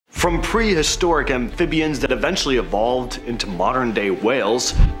From prehistoric amphibians that eventually evolved into modern-day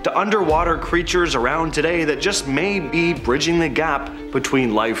whales, to underwater creatures around today that just may be bridging the gap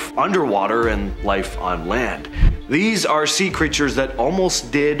between life underwater and life on land. These are sea creatures that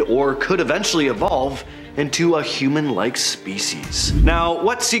almost did or could eventually evolve into a human-like species. Now,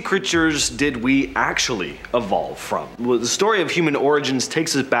 what sea creatures did we actually evolve from? Well, the story of human origins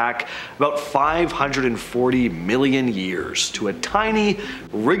takes us back about 540 million years to a tiny,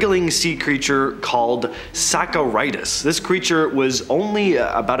 wriggling sea creature called Saccorhytus. This creature was only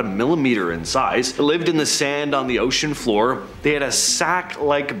about a millimeter in size. It lived in the sand on the ocean floor. They had a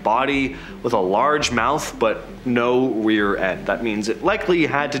sack-like body with a large mouth, but no rear end. That means it likely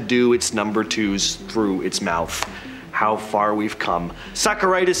had to do its number twos through its mouth. How far we've come.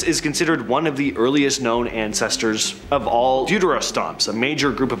 Saccorhytus is considered one of the earliest known ancestors of all deuterostomps, a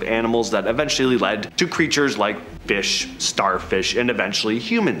major group of animals that eventually led to creatures like fish, starfish, and eventually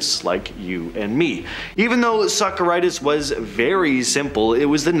humans like you and me. Even though Saccorhytus was very simple, it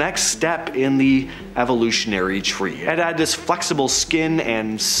was the next step in the evolutionary tree. It had this flexible skin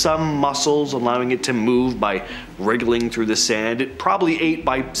and some muscles, allowing it to move by wriggling through the sand. It probably ate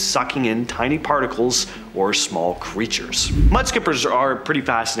by sucking in tiny particles or small creatures. Mudskippers are pretty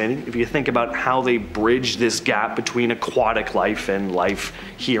fascinating if you think about how they bridge this gap between aquatic life and life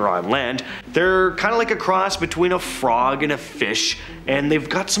here on land. They're kind of like a cross between a frog and a fish, and they've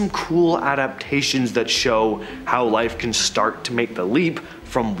got some cool adaptations that show how life can start to make the leap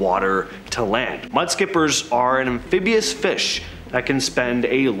from water to land. Mudskippers are an amphibious fish that can spend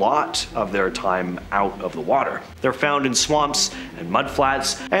a lot of their time out of the water. They're found in swamps and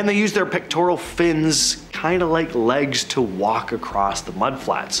mudflats, and they use their pectoral fins kind of like legs to walk across the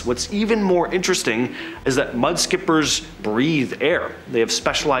mudflats. What's even more interesting is that mudskippers breathe air. They have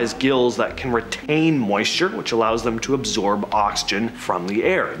specialized gills that can retain moisture, which allows them to absorb oxygen from the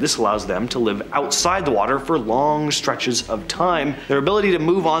air. This allows them to live outside the water for long stretches of time. Their ability to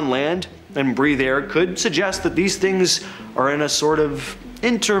move on land and breathe air could suggest that these things are in a sort of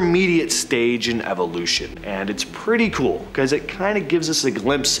intermediate stage in evolution, and it's pretty cool because it kind of gives us a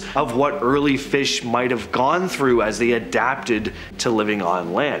glimpse of what early fish might have gone through as they adapted to living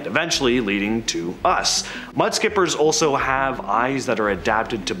on land, eventually leading to us. Mudskippers also have eyes that are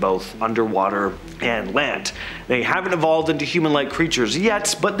adapted to both underwater and land. They haven't evolved into human-like creatures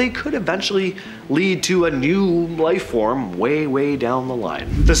yet, but they could eventually lead to a new life form way down the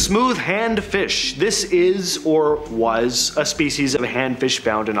line. The smooth handfish. This is or was a species of handfish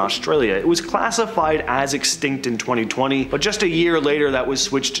found in Australia. It was classified as extinct in 2020, but just a year later that was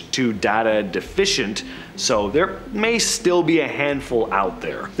switched to data deficient, so there may still be a handful out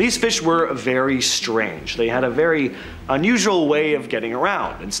there. These fish were very strange. They had a very unusual way of getting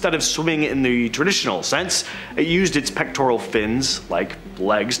around. Instead of swimming in the traditional sense, it used its pectoral fins, like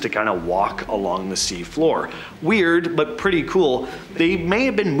legs, to kind of walk along the sea floor. Weird, but pretty cool. They may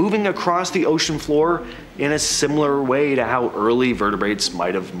have been moving across the ocean floor in a similar way to how early vertebrates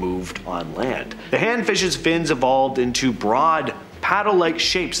might have moved on land. The handfish's fins evolved into broad, paddle-like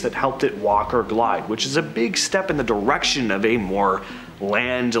shapes that helped it walk or glide, which is a big step in the direction of a more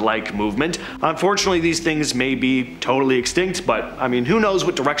land-like movement. Unfortunately, these things may be totally extinct, but I mean, who knows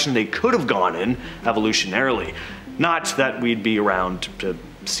what direction they could have gone in evolutionarily. Not that we'd be around to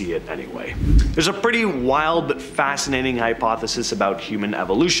see it anyway. There's a pretty wild but fascinating hypothesis about human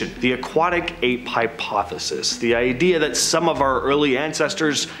evolution, the Aquatic Ape Hypothesis, the idea that some of our early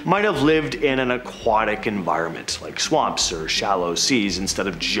ancestors might have lived in an aquatic environment, like swamps or shallow seas, instead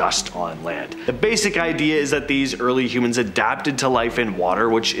of just on land. The basic idea is that these early humans adapted to life in water,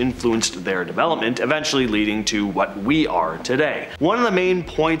 which influenced their development, eventually leading to what we are today. One of the main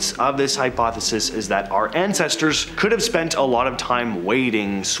points of this hypothesis is that our ancestors could have spent a lot of time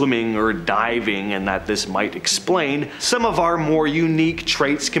wading, swimming, or diving, and that this might explain some of our more unique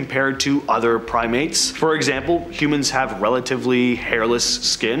traits compared to other primates. For example, humans have relatively hairless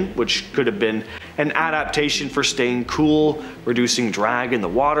skin, which could have been an adaptation for staying cool, reducing drag in the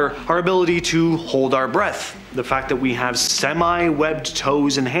water, our ability to hold our breath, the fact that we have semi-webbed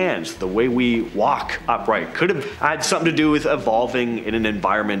toes and hands, the way we walk upright, could have had something to do with evolving in an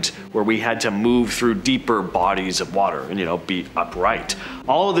environment where we had to move through deeper bodies of water and, be upright.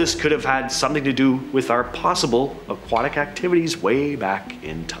 All of this could have had something to do with our possible aquatic activities way back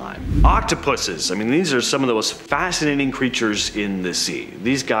in time. Octopuses. I mean, these are some of the most fascinating creatures in the sea.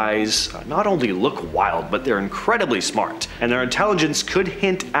 These guys not only look wild, but they're incredibly smart, and their intelligence could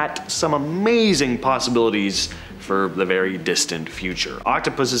hint at some amazing possibilities for the very distant future.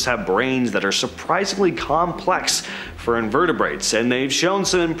 Octopuses have brains that are surprisingly complex for invertebrates, and they've shown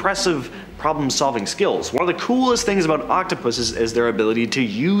some impressive problem-solving skills. One of the coolest things about octopuses is their ability to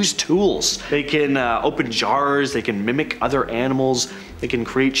use tools. They can open jars, they can mimic other animals, they can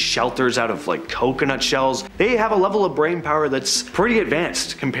create shelters out of like coconut shells. They have a level of brain power that's pretty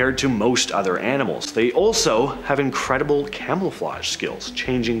advanced compared to most other animals. They also have incredible camouflage skills,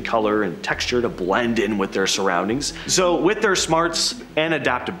 changing color and texture to blend in with their surroundings. So with their smarts and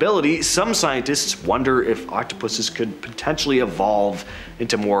adaptability, some scientists wonder if octopuses could potentially evolve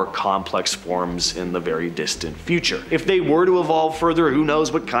into more complex forms in the very distant future. If they were to evolve further, who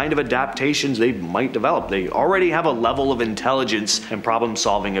knows what kind of adaptations they might develop. They already have a level of intelligence and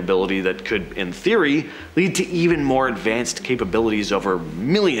problem-solving ability that could, in theory, lead to even more advanced capabilities over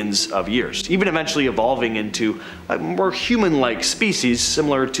millions of years, even eventually evolving into a more human-like species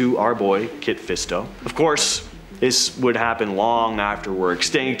similar to our boy Kit Fisto. Of course, this would happen long after we're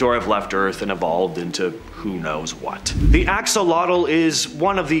extinct or have left Earth and evolved into who knows what. The axolotl is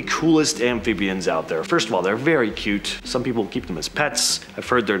one of the coolest amphibians out there. First of all, they're very cute. Some people keep them as pets. I've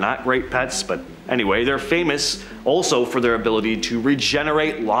heard they're not great pets, but anyway, they're famous also for their ability to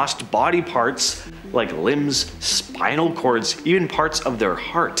regenerate lost body parts like limbs, spinal cords, even parts of their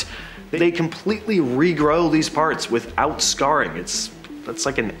heart. They completely regrow these parts without scarring. That's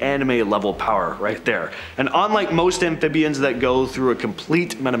like an anime level power right there. And unlike most amphibians that go through a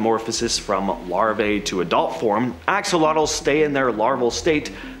complete metamorphosis from larvae to adult form, axolotls stay in their larval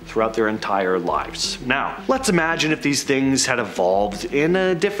state throughout their entire lives. Now, let's imagine if these things had evolved in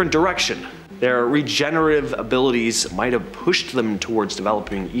a different direction. Their regenerative abilities might have pushed them towards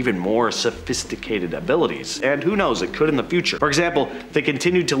developing even more sophisticated abilities, and who knows, it could in the future. For example, if they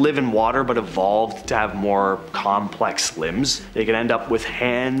continued to live in water but evolved to have more complex limbs, they could end up with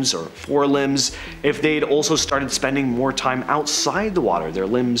hands or forelimbs. If they'd also started spending more time outside the water, their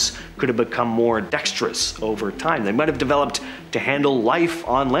limbs could have become more dexterous over time. They might have developed to handle life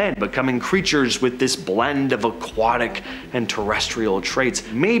on land, becoming creatures with this blend of aquatic and terrestrial traits,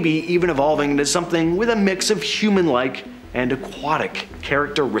 maybe even evolving into something with a mix of human-like and aquatic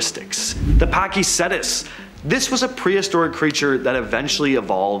characteristics. The Pakicetus. This was a prehistoric creature that eventually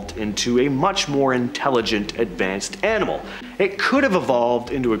evolved into a much more intelligent, advanced animal. It could have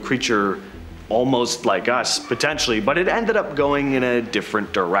evolved into a creature almost like us, potentially, but it ended up going in a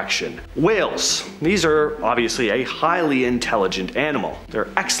different direction. Whales. These are obviously a highly intelligent animal. They're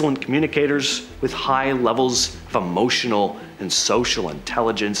excellent communicators with high levels of emotional and social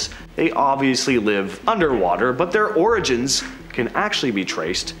intelligence. They obviously live underwater, but their origins can actually be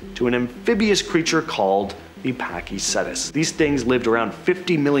traced to an amphibious creature called the Pakicetus. These things lived around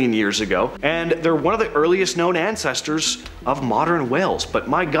 50 million years ago, and they're one of the earliest known ancestors of modern whales. But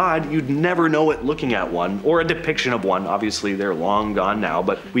my God, you'd never know it looking at one, or a depiction of one. Obviously, they're long gone now,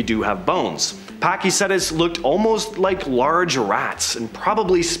 but we do have bones. Pakicetus looked almost like large rats and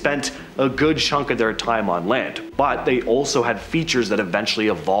probably spent a good chunk of their time on land. But they also had features that eventually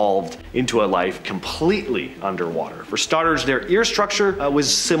evolved into a life completely underwater. For starters, their ear structure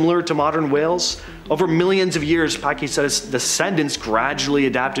was similar to modern whales. Over millions of years, Pakicetus descendants gradually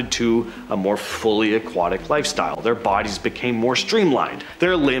adapted to a more fully aquatic lifestyle. Their bodies became more streamlined.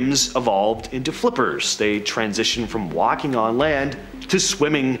 Their limbs evolved into flippers. They transitioned from walking on land to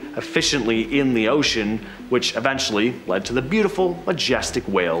swimming efficiently in the ocean, which eventually led to the beautiful, majestic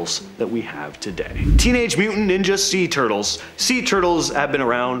whales that we have today. Teenage Mutant Ninja Sea Turtles. Sea turtles have been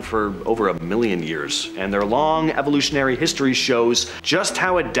around for over 1 million years, and their long evolutionary history shows just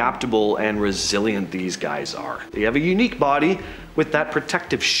how adaptable and resilient these guys are. They have a unique body with that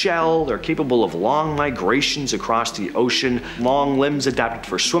protective shell. They're capable of long migrations across the ocean, long limbs adapted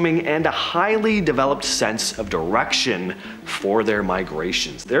for swimming, and a highly developed sense of direction for their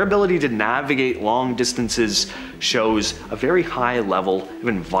migrations. Their ability to navigate long distances shows a very high level of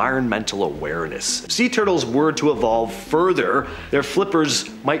environmental awareness. If sea turtles were to evolve further, their flippers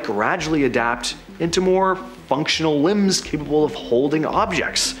might gradually adapt into more functional limbs capable of holding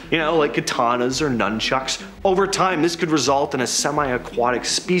objects, like katanas or nunchucks. Over time, this could result in a semi-aquatic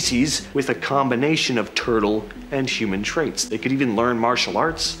species with a combination of turtle and human traits. They could even learn martial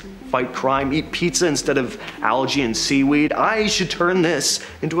arts, fight crime, eat pizza instead of algae and seaweed. I should turn this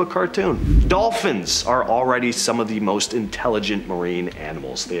into a cartoon. Dolphins are already some of the most intelligent marine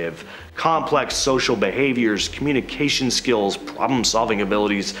animals. They have complex social behaviors, communication skills, problem-solving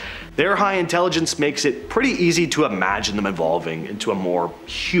abilities. Their high intelligence makes it pretty easy to imagine them evolving into a more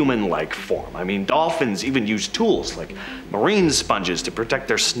human-like form. I mean, dolphins even use tools like marine sponges to protect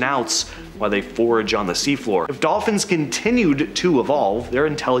their snouts while they forage on the seafloor. If dolphins continued to evolve, their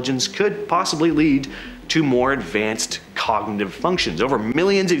intelligence could possibly lead to more advanced cognitive functions. Over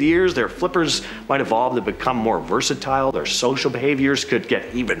millions of years, their flippers might evolve to become more versatile, their social behaviors could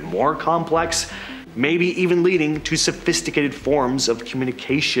get even more complex, maybe even leading to sophisticated forms of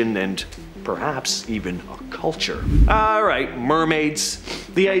communication and perhaps even a culture. Alright, mermaids.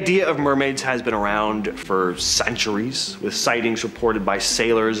 The idea of mermaids has been around for centuries, with sightings reported by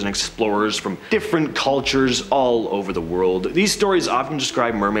sailors and explorers from different cultures all over the world. These stories often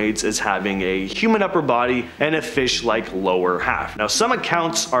describe mermaids as having a human upper body and a fish-like lower half. Now, some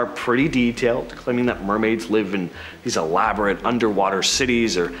accounts are pretty detailed, claiming that mermaids live in these elaborate underwater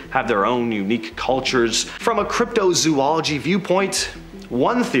cities or have their own unique cultures. From a cryptozoology viewpoint,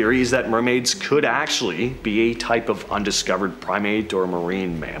 one theory is that mermaids could actually be a type of undiscovered primate or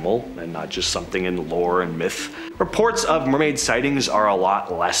marine mammal, and not just something in lore and myth. Reports of mermaid sightings are a lot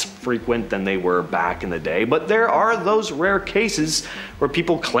less frequent than they were back in the day, but there are those rare cases where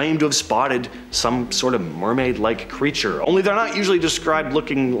people claim to have spotted some sort of mermaid-like creature, only they're not usually described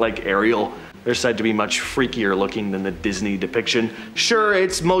looking like Ariel. They're said to be much freakier looking than the Disney depiction. Sure,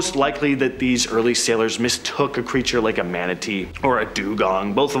 it's most likely that these early sailors mistook a creature like a manatee or a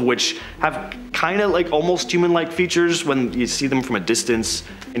dugong, both of which have kind of like almost human-like features when you see them from a distance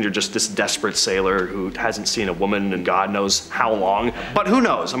and you're just this desperate sailor who hasn't seen a woman in God knows how long. But who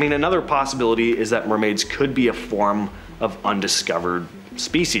knows? I mean, another possibility is that mermaids could be a form of undiscovered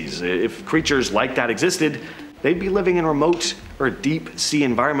species. If creatures like that existed, they'd be living in remote or deep sea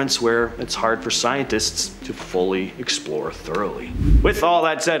environments where it's hard for scientists to fully explore thoroughly. With all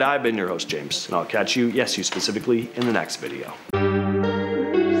that said, I've been your host, James, and I'll catch you, yes, you specifically, in the next video.